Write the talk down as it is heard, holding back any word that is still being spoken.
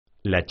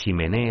La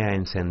chimenea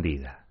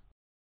encendida.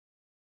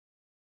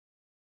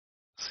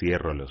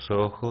 Cierro los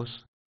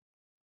ojos,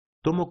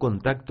 tomo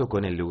contacto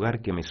con el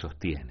lugar que me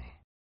sostiene.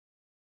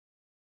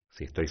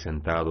 Si estoy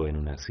sentado en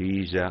una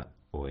silla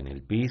o en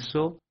el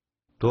piso,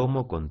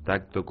 tomo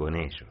contacto con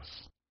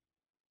ellos.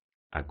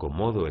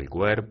 Acomodo el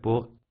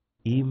cuerpo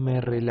y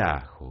me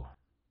relajo.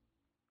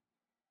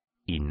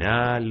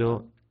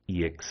 Inhalo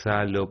y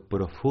exhalo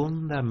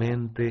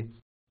profundamente,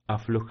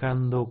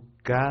 aflojando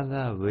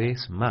cada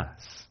vez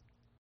más.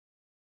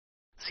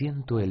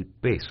 Siento el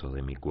peso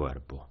de mi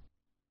cuerpo.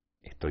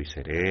 Estoy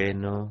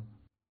sereno,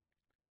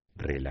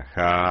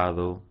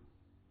 relajado.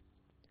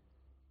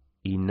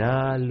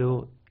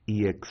 Inhalo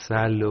y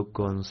exhalo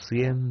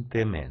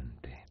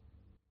conscientemente.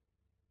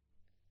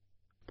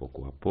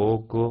 Poco a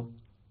poco,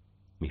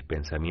 mis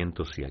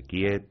pensamientos se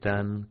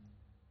aquietan.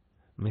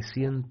 Me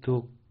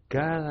siento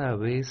cada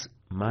vez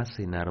más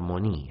en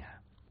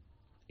armonía.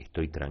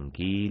 Estoy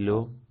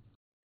tranquilo.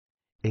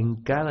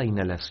 En cada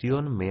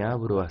inhalación me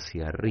abro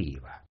hacia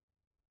arriba.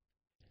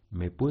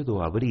 Me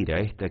puedo abrir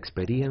a esta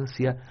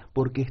experiencia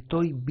porque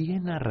estoy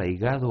bien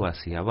arraigado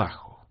hacia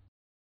abajo.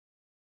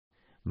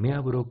 Me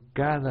abro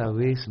cada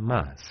vez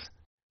más.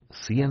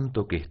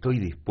 Siento que estoy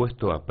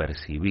dispuesto a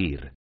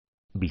percibir,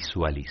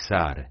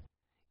 visualizar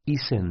y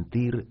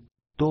sentir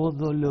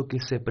todo lo que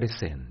se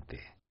presente.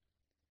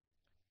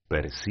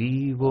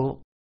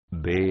 Percibo,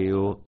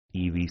 veo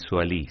y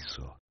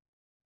visualizo.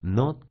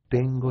 No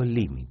tengo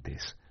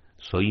límites,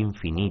 soy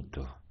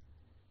infinito.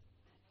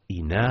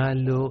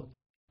 Inhalo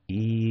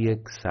y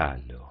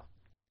exhalo.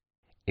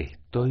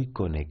 Estoy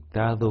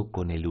conectado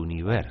con el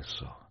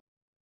universo.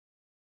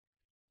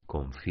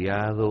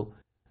 Confiado,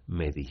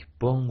 me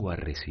dispongo a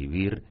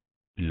recibir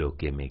lo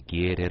que me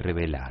quiere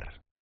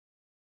revelar.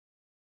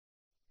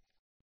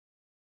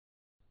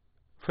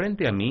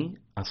 Frente a mí,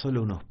 a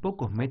solo unos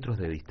pocos metros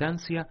de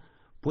distancia,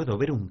 puedo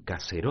ver un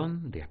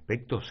caserón de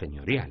aspecto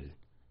señorial.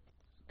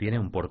 Tiene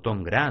un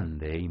portón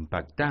grande e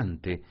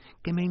impactante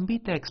que me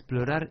invita a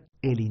explorar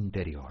el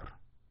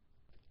interior.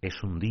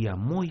 Es un día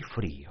muy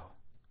frío.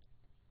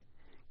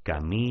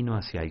 Camino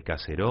hacia el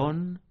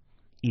caserón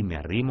y me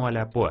arrimo a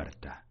la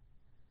puerta.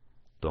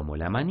 Tomo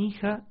la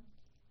manija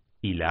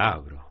y la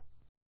abro.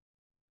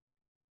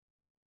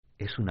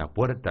 Es una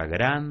puerta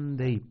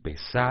grande y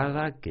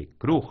pesada que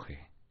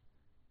cruje.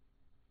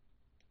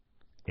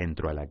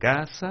 Entro a la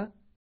casa,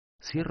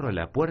 cierro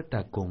la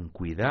puerta con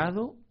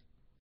cuidado,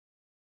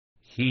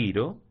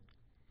 giro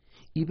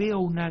y veo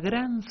una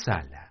gran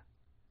sala.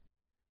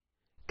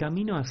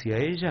 Camino hacia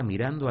ella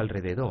mirando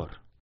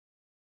alrededor.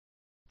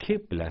 ¡Qué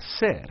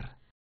placer!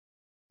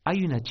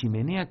 Hay una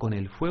chimenea con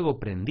el fuego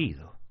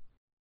prendido.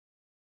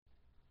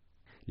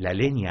 La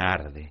leña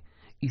arde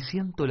y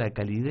siento la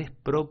calidez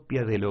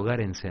propia del hogar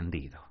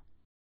encendido.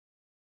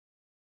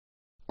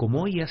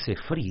 Como hoy hace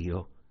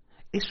frío,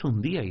 es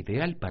un día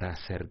ideal para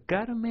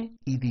acercarme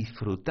y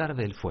disfrutar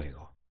del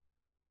fuego.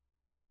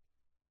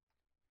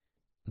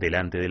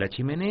 Delante de la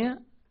chimenea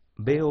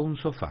veo un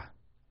sofá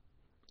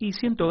y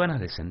siento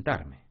ganas de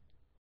sentarme.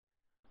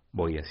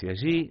 Voy hacia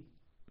allí,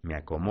 me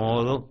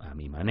acomodo a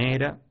mi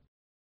manera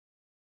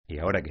y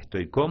ahora que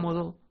estoy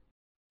cómodo,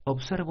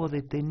 observo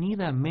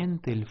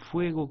detenidamente el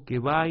fuego que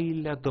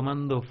baila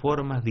tomando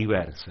formas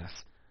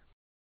diversas.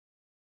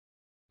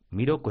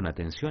 Miro con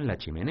atención la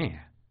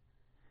chimenea,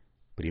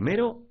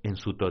 primero en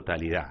su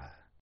totalidad.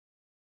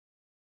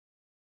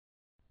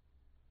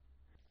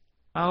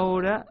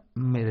 Ahora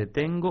me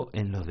detengo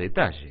en los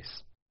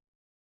detalles.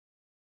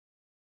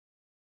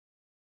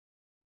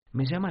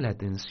 Me llama la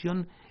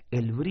atención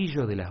el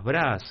brillo de las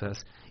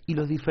brasas y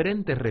los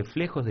diferentes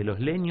reflejos de los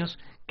leños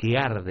que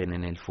arden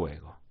en el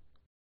fuego.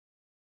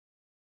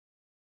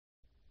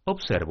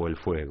 Observo el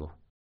fuego.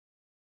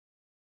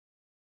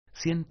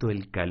 Siento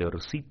el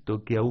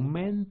calorcito que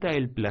aumenta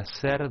el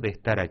placer de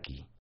estar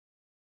aquí.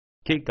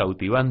 Qué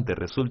cautivante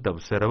resulta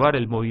observar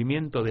el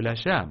movimiento de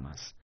las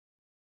llamas.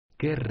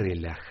 Qué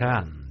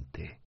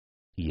relajante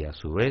y a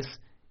su vez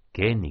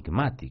qué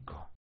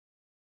enigmático.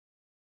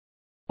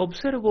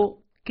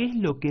 Observo qué es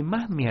lo que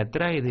más me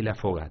atrae de la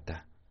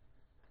fogata.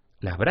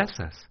 ¿Las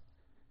brasas?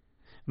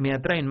 ¿Me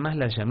atraen más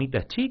las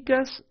llamitas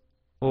chicas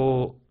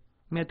o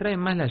me atraen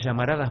más las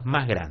llamaradas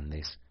más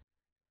grandes?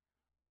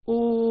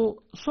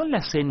 ¿O son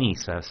las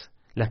cenizas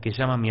las que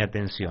llaman mi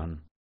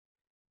atención?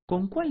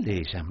 ¿Con cuál de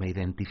ellas me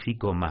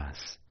identifico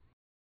más?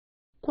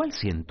 ¿Cuál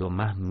siento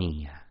más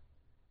mía?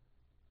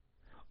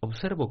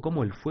 Observo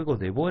cómo el fuego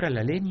devora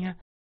la leña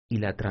y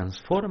la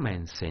transforma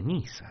en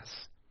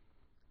cenizas.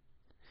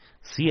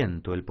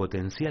 Siento el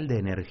potencial de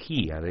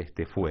energía de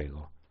este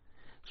fuego,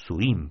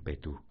 su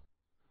ímpetu,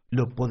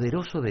 lo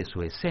poderoso de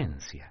su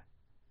esencia.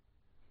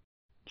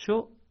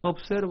 Yo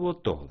observo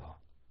todo.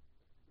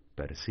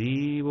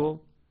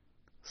 Percibo,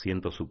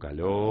 siento su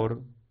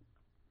calor.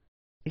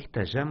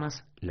 Estas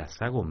llamas las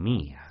hago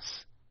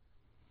mías.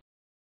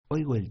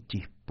 Oigo el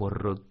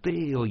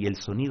chisporroteo y el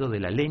sonido de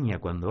la leña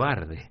cuando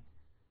arde.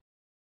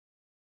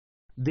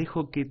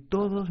 Dejo que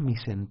todos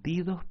mis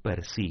sentidos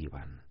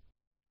perciban.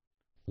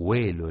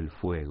 Huelo el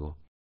fuego,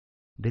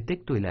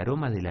 Detecto el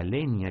aroma de la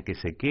leña que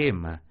se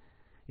quema,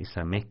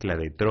 esa mezcla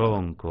de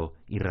tronco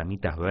y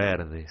ramitas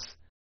verdes.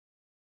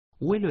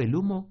 Huelo el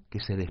humo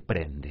que se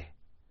desprende.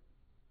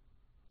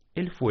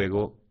 ¿El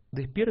fuego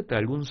despierta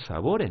algún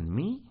sabor en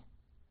mí?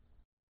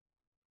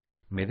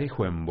 Me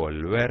dejo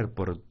envolver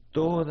por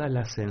todas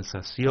las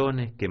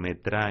sensaciones que me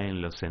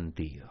traen los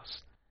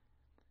sentidos.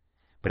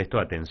 Presto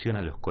atención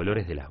a los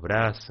colores de las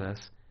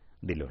brasas,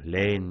 de los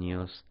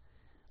leños,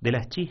 de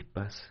las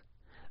chispas,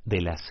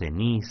 de las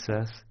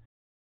cenizas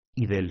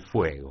y del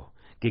fuego,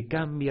 que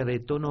cambia de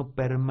tono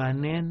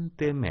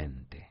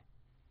permanentemente.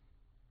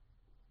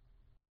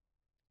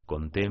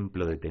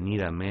 Contemplo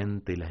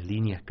detenidamente las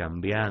líneas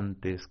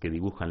cambiantes que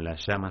dibujan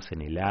las llamas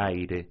en el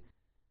aire.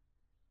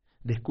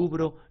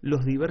 Descubro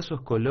los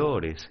diversos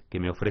colores que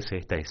me ofrece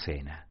esta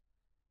escena.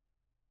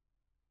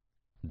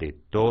 De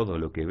todo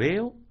lo que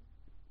veo,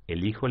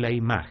 elijo la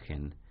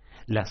imagen,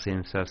 la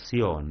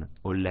sensación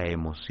o la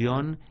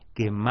emoción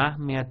que más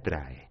me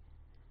atrae,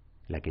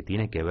 la que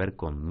tiene que ver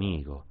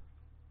conmigo,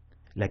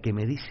 la que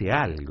me dice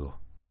algo.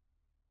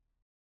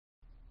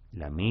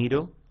 La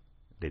miro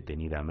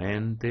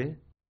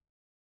detenidamente,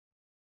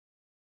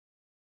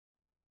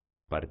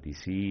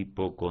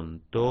 participo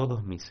con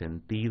todos mis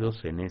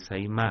sentidos en esa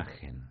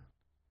imagen.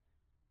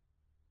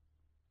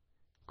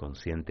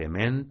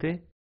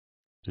 Conscientemente,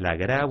 la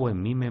grabo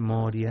en mi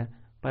memoria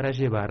para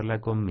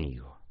llevarla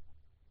conmigo.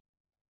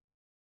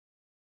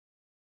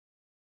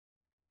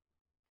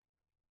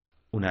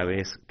 Una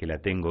vez que la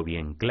tengo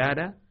bien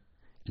clara,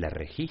 la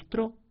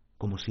registro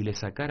como si le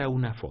sacara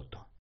una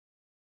foto.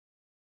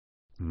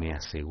 Me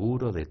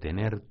aseguro de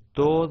tener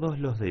todos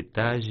los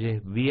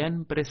detalles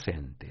bien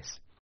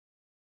presentes.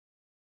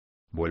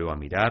 Vuelvo a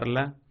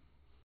mirarla,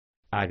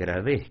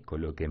 agradezco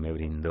lo que me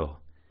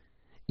brindó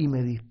y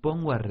me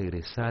dispongo a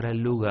regresar al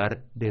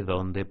lugar de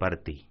donde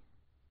partí.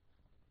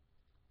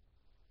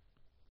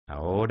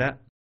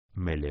 Ahora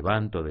me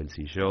levanto del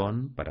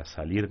sillón para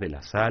salir de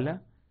la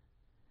sala,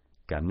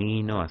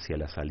 camino hacia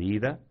la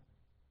salida,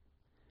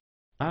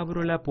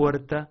 abro la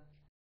puerta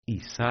y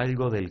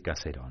salgo del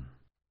caserón.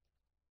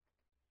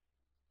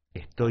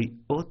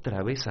 Estoy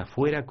otra vez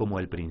afuera como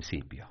al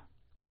principio.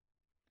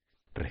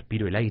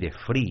 Respiro el aire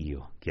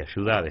frío que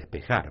ayuda a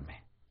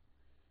despejarme.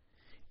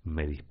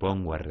 Me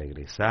dispongo a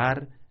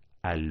regresar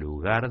al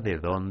lugar de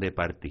donde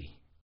partí.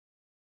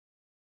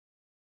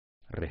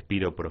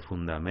 Respiro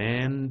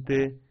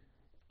profundamente,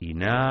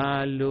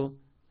 inhalo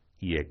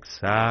y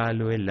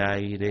exhalo el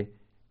aire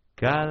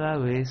cada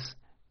vez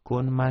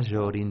con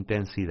mayor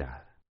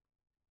intensidad.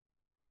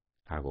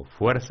 Hago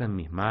fuerza en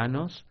mis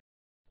manos,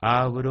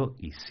 abro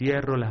y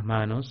cierro las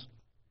manos,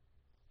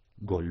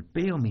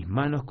 golpeo mis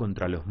manos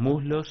contra los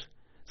muslos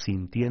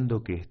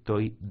sintiendo que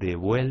estoy de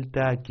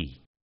vuelta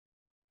aquí.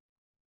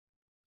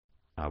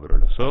 Abro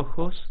los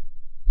ojos,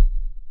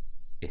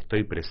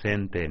 estoy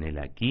presente en el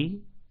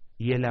aquí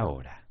y el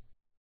ahora.